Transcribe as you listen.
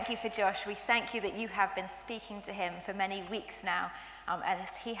Thank you for Josh. We thank you that you have been speaking to him for many weeks now, and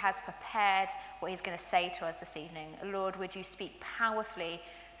as he has prepared what he's going to say to us this evening. Lord, would you speak powerfully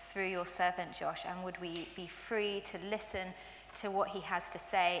through your servant Josh, and would we be free to listen to what he has to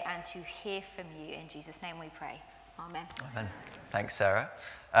say and to hear from you. In Jesus' name we pray. Amen. Amen. Thanks, Sarah.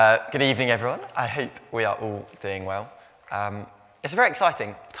 Good evening, everyone. I hope we are all doing well. It's a very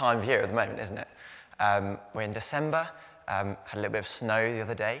exciting time of year at the moment, isn't it? We're in December. Had a little bit of snow the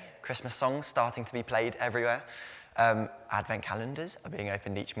other day. Christmas songs starting to be played everywhere. Advent calendars are being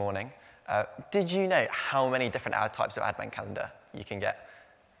opened each morning. Did you know how many different types of Advent calendar you can get?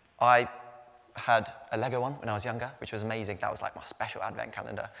 I had a Lego one when I was younger, which was amazing. That was like my special Advent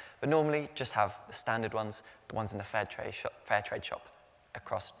calendar. But normally just have the standard ones. The ones in the fair trade shop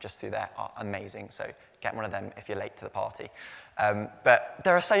across just through there are amazing. So get one of them if you're late to the party. But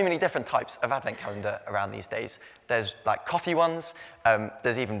there are so many different types of Advent calendar around these days. There's like coffee ones,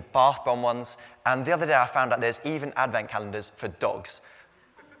 there's even bath bomb ones, and the other day I found out there's even Advent calendars for dogs.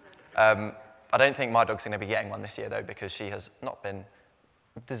 I don't think my dog's going to be getting one this year though, because she has not been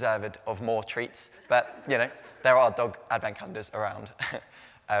deserved of more treats, but you know, there are dog Advent calendars around.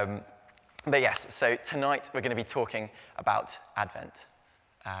 But yes, so tonight we're going to be talking about Advent.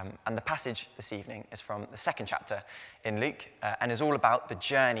 And the passage this evening is from the second chapter in Luke and is all about the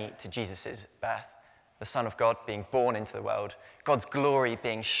journey to Jesus' birth, the Son of God being born into the world, God's glory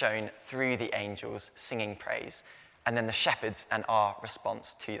being shown through the angels singing praise, and then the shepherds and our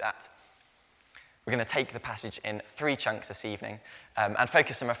response to that. We're going to take the passage in 3 chunks this evening and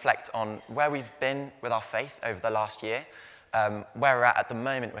focus and reflect on where we've been with our faith over the last year, where we're at the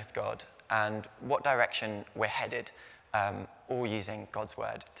moment with God, and what direction we're headed, all using God's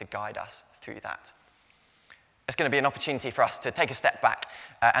word to guide us through that. It's going to be an opportunity for us to take a step back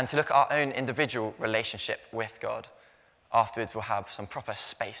and to look at our own individual relationship with God. Afterwards, we'll have some proper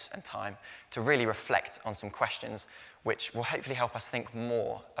space and time to really reflect on some questions which will hopefully help us think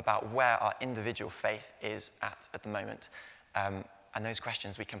more about where our individual faith is at the moment. And those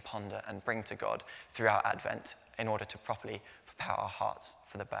questions we can ponder and bring to God throughout Advent in order to properly prepare our hearts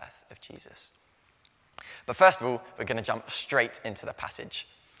for the birth of Jesus. But first of all, we're going to jump straight into the passage.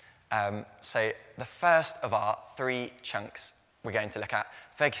 So the first of our 3 chunks we're going to look at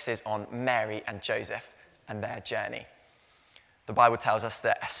focuses on Mary and Joseph and their journey. The Bible tells us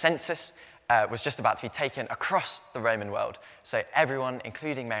that a census was just about to be taken across the Roman world. So everyone,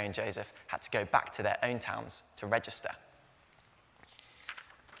 including Mary and Joseph, had to go back to their own towns to register.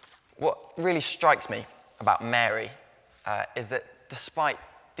 What really strikes me about Mary is that despite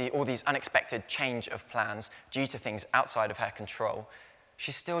all these unexpected change of plans due to things outside of her control,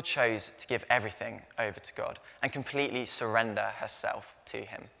 she still chose to give everything over to God and completely surrender herself to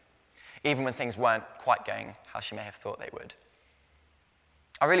him, even when things weren't quite going how she may have thought they would.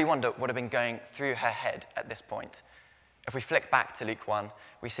 I really wonder what had been going through her head at this point. If we flick back to Luke 1,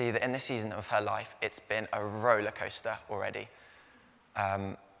 we see that in this season of her life, it's been a roller coaster already.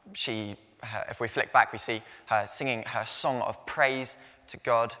 If we flick back, we see her singing her song of praise to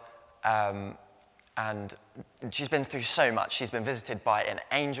God, and she's been through so much. She's been visited by an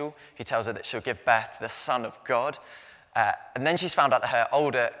angel who tells her that she'll give birth to the Son of God, and then she's found out that her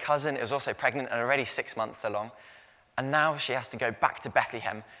older cousin is also pregnant and already 6 months along, and now she has to go back to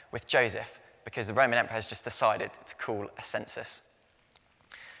Bethlehem with Joseph because the Roman Emperor has just decided to call a census.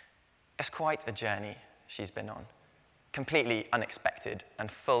 It's quite a journey she's been on, completely unexpected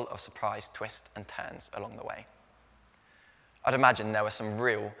and full of surprise twists and turns along the way. I'd imagine there were some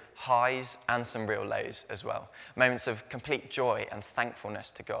real highs and some real lows as well. Moments of complete joy and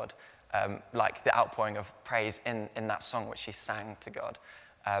thankfulness to God, like the outpouring of praise in that song which she sang to God.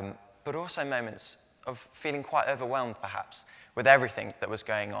 But also moments of feeling quite overwhelmed, perhaps, with everything that was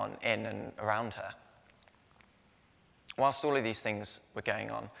going on in and around her. Whilst all of these things were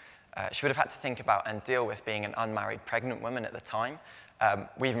going on, she would have had to think about and deal with being an unmarried pregnant woman at the time.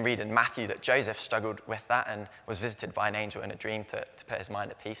 We even read in Matthew that Joseph struggled with that and was visited by an angel in a dream to put his mind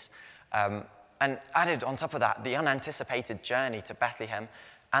at peace. And added on top of that, the unanticipated journey to Bethlehem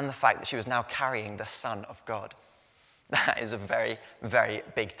and the fact that she was now carrying the Son of God. That is a very, very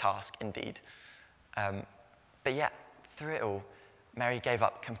big task indeed. But yet, through it all, Mary gave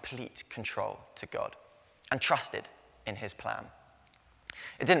up complete control to God and trusted in his plan.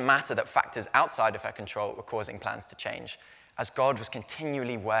 It didn't matter that factors outside of her control were causing plans to change, as God was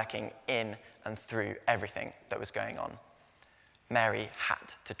continually working in and through everything that was going on. Mary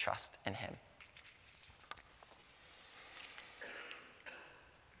had to trust in him.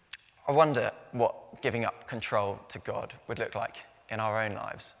 I wonder what giving up control to God would look like in our own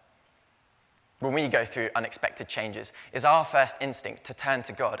lives. when we go through unexpected changes, is our first instinct to turn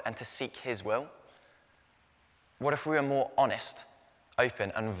to God and to seek his will? What if we were more honest,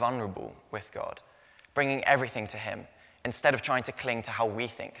 open, and vulnerable with God, bringing everything to him instead of trying to cling to how we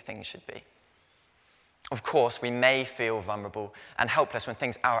think things should be? Of course, we may feel vulnerable and helpless when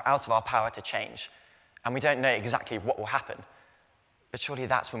things are out of our power to change, and we don't know exactly what will happen. But surely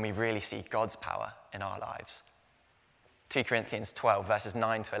that's when we really see God's power in our lives. 2 Corinthians 12, verses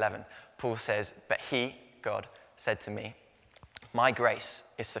 9 to 11, Paul says, "But he, God, said to me, 'My grace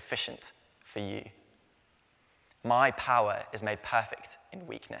is sufficient for you. My power is made perfect in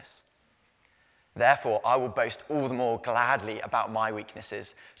weakness. Therefore, I will boast all the more gladly about my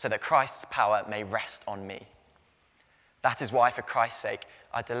weaknesses, so that Christ's power may rest on me. That is why, for Christ's sake,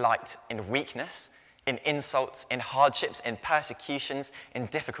 I delight in weakness, in insults, in hardships, in persecutions, in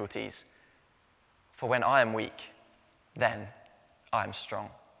difficulties. For when I am weak, then I am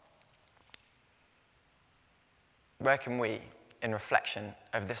strong.'" Where can we, in reflection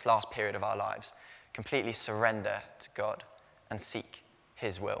over this last period of our lives, completely surrender to God and seek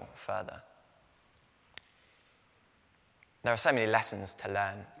his will further? There are so many lessons to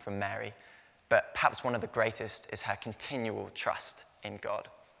learn from Mary, but perhaps one of the greatest is her continual trust in God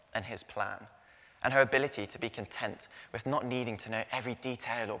and his plan, and her ability to be content with not needing to know every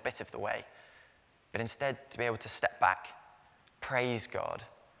detail or bit of the way, but instead to be able to step back, praise God,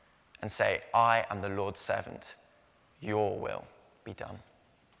 and say, "I am the Lord's servant. Your will be done."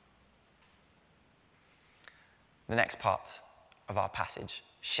 The next part of our passage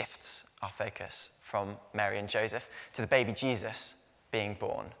shifts our focus from Mary and Joseph to the baby Jesus being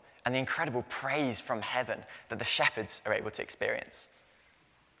born and the incredible praise from heaven that the shepherds are able to experience.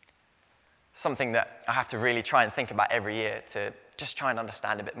 Something that I have to really try and think about every year to just try and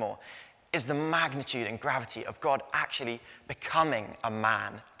understand a bit more is the magnitude and gravity of God actually becoming a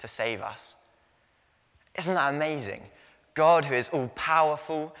man to save us. Isn't that amazing? God, who is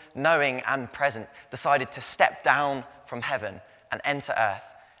all-powerful, knowing, and present, decided to step down from heaven and enter earth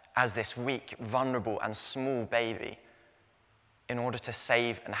as this weak, vulnerable, and small baby in order to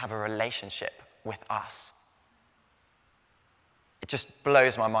save and have a relationship with us. It just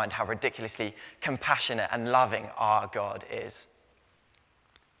blows my mind how ridiculously compassionate and loving our God is.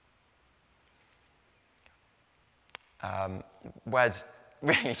 Words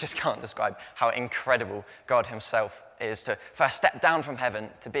really just can't describe how incredible God himself is to first step down from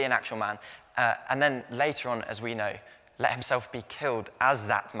heaven to be an actual man, and then later on, as we know, let himself be killed as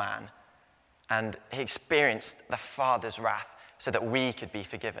that man. And he experienced the Father's wrath so that we could be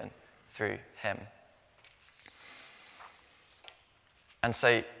forgiven through him. And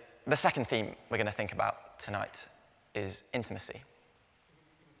so the second theme we're going to think about tonight is intimacy.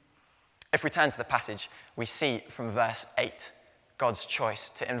 If we turn to the passage, we see from verse 8 God's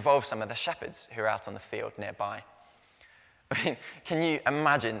choice to involve some of the shepherds who are out on the field nearby. I mean, can you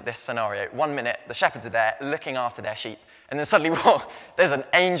imagine this scenario? 1 minute, the shepherds are there looking after their sheep, and then suddenly, there's an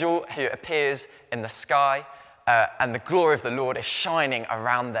angel who appears in the sky, and the glory of the Lord is shining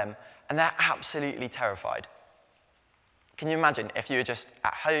around them, and they're absolutely terrified. Can you imagine if you were just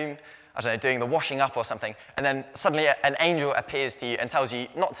at home, I don't know, doing the washing up or something, and then suddenly an angel appears to you and tells you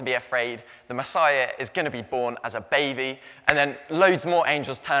not to be afraid, the Messiah is going to be born as a baby, and then loads more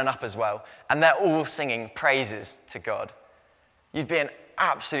angels turn up as well, and they're all singing praises to God. You'd be in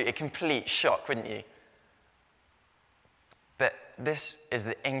absolutely complete shock, wouldn't you? But this is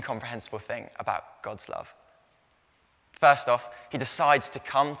the incomprehensible thing about God's love. First off, he decides to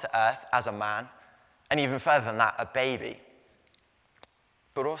come to earth as a man, and even further than that, a baby.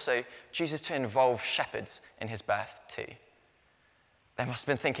 But also chooses to involve shepherds in his birth too. They must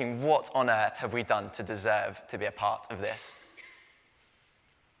have been thinking, what on earth have we done to deserve to be a part of this?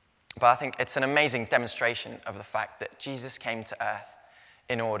 But I think it's an amazing demonstration of the fact that Jesus came to earth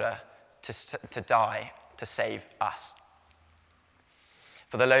in order to die to save us.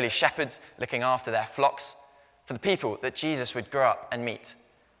 For the lowly shepherds looking after their flocks, for the people that Jesus would grow up and meet,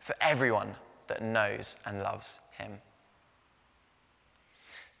 for everyone that knows and loves him.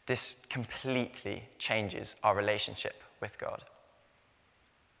 This completely changes our relationship with God.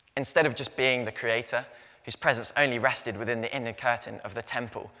 Instead of just being the creator, whose presence only rested within the inner curtain of the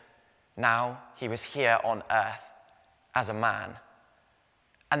temple, now he was here on earth as a man.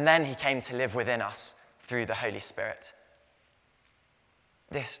 And then he came to live within us through the Holy Spirit.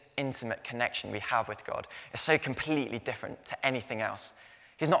 This intimate connection we have with God is so completely different to anything else.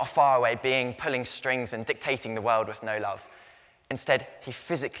 He's not a faraway being pulling strings and dictating the world with no love. Instead, he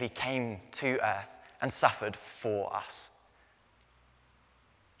physically came to earth and suffered for us.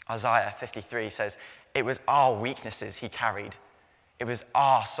 Isaiah 53 says, "It was our weaknesses he carried. It was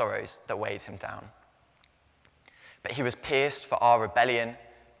our sorrows that weighed him down. But he was pierced for our rebellion,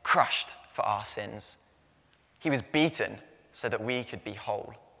 crushed for our sins. He was beaten so that we could be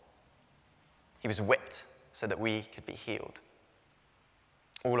whole. He was whipped so that we could be healed.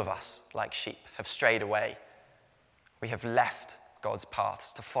 All of us, like sheep, have strayed away. We have left God's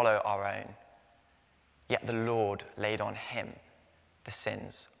paths to follow our own. Yet the Lord laid on him the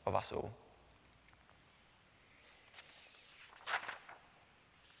sins of us all.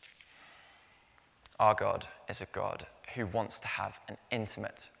 Our God is a God who wants to have an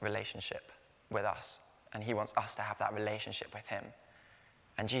intimate relationship with us, and he wants us to have that relationship with him.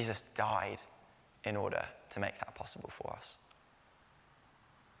 And Jesus died in order to make that possible for us.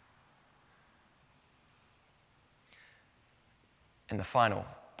 In the final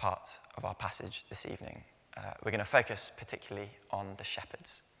part of our passage this evening, we're going to focus particularly on the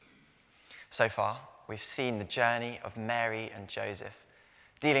shepherds. So far, we've seen the journey of Mary and Joseph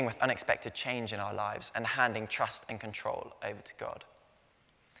dealing with unexpected change in our lives and handing trust and control over to God.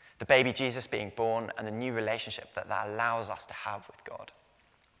 The baby Jesus being born and the new relationship that allows us to have with God.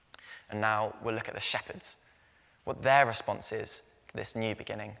 And now we'll look at the shepherds, what their response is to this new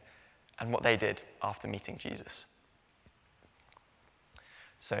beginning and what they did after meeting Jesus.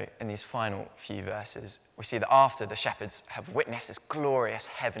 So in these final few verses, we see that after the shepherds have witnessed this glorious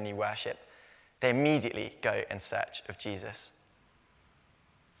heavenly worship, they immediately go in search of Jesus.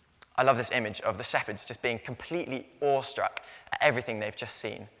 I love this image of the shepherds just being completely awestruck at everything they've just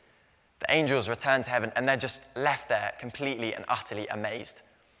seen. The angels return to heaven and they're just left there completely and utterly amazed.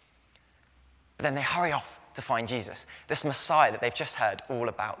 But then they hurry off to find Jesus, this Messiah that they've just heard all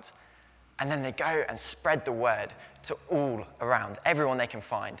about. And then they go and spread the word to all around, everyone they can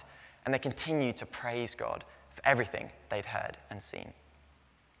find. And they continue to praise God for everything they'd heard and seen.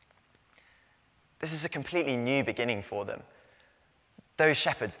 This is a completely new beginning for them. Those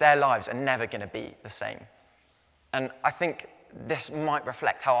shepherds, their lives are never going to be the same. And I think this might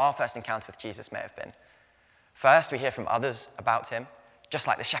reflect how our first encounter with Jesus may have been. First, we hear from others about him, just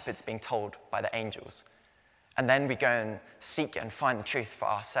like the shepherds being told by the angels. And then we go and seek and find the truth for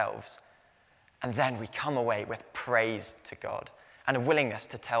ourselves. And then we come away with praise to God and a willingness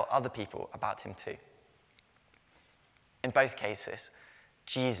to tell other people about him too. In both cases,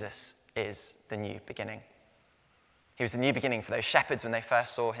 Jesus is the new beginning. He was the new beginning for those shepherds when they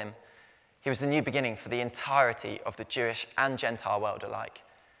first saw him. He was the new beginning for the entirety of the Jewish and Gentile world alike.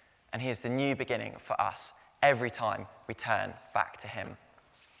 And he is the new beginning for us every time we turn back to him.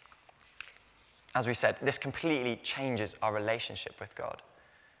 As we said, this completely changes our relationship with God,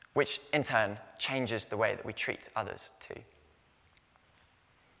 which in turn changes the way that we treat others too.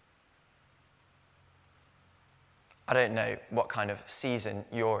 I don't know what kind of season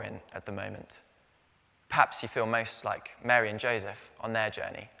you're in at the moment. Perhaps you feel most like Mary and Joseph on their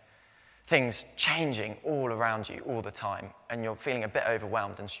journey. Things changing all around you all the time, and you're feeling a bit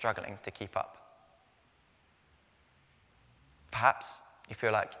overwhelmed and struggling to keep up. Perhaps you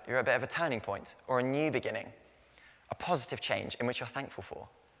feel like you're at a bit of a turning point or a new beginning, a positive change in which you're thankful for.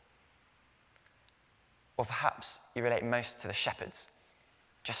 Or perhaps you relate most to the shepherds,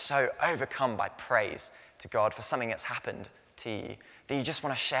 just so overcome by praise to God for something that's happened to you that you just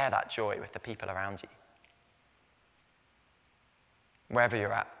want to share that joy with the people around you. Wherever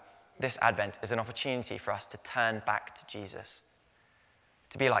you're at, this Advent is an opportunity for us to turn back to Jesus,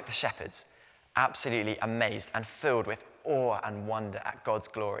 to be like the shepherds, absolutely amazed and filled with awe and wonder at God's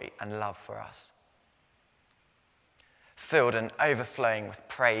glory and love for us. Filled and overflowing with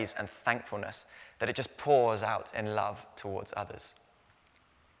praise and thankfulness that it just pours out in love towards others.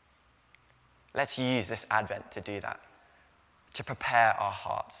 Let's use this Advent to do that, to prepare our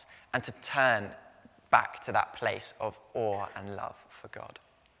hearts and to turn back to that place of awe and love for God.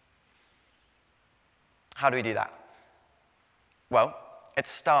 How do we do that? Well, it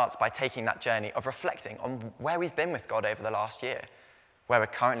starts by taking that journey of reflecting on where we've been with God over the last year, where we're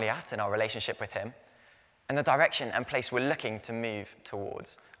currently at in our relationship with him, and the direction and place we're looking to move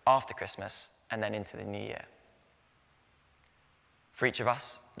towards after Christmas and then into the new year. For each of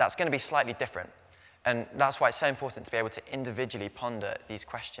us, that's going to be slightly different. And that's why it's so important to be able to individually ponder these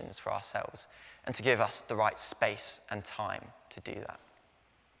questions for ourselves and to give us the right space and time to do that.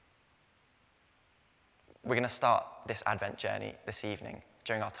 We're going to start this Advent journey this evening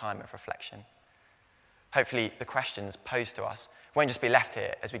during our time of reflection. Hopefully, the questions posed to us won't just be left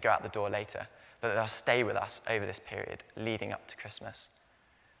here as we go out the door later, but they'll stay with us over this period leading up to Christmas.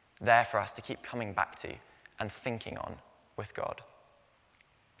 There for us to keep coming back to and thinking on with God.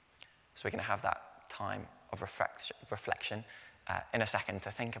 So we're going to have that time of reflection in a second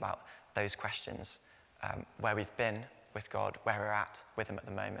to think about those questions, where we've been with God, where we're at with him at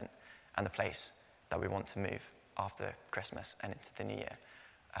the moment, and the place that we want to move after Christmas and into the new year.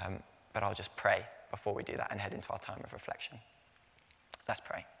 But I'll just pray before we do that and head into our time of reflection. Let's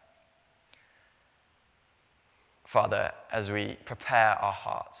pray. Father, as we prepare our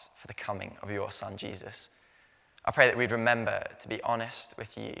hearts for the coming of your Son, Jesus, I pray that we'd remember to be honest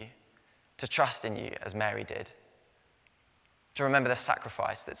with you, to trust in you as Mary did, to remember the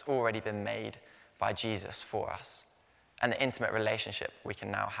sacrifice that's already been made by Jesus for us, and the intimate relationship we can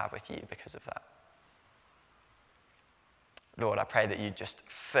now have with you because of that. Lord, I pray that you just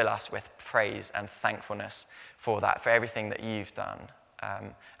fill us with praise and thankfulness for that, for everything that you've done.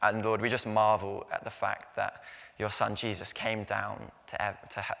 And Lord, we just marvel at the fact that your Son Jesus came down to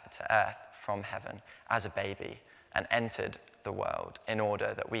earth from heaven as a baby and entered the world in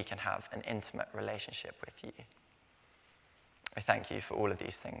order that we can have an intimate relationship with you. We thank you for all of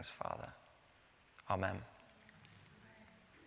these things, Father. Amen.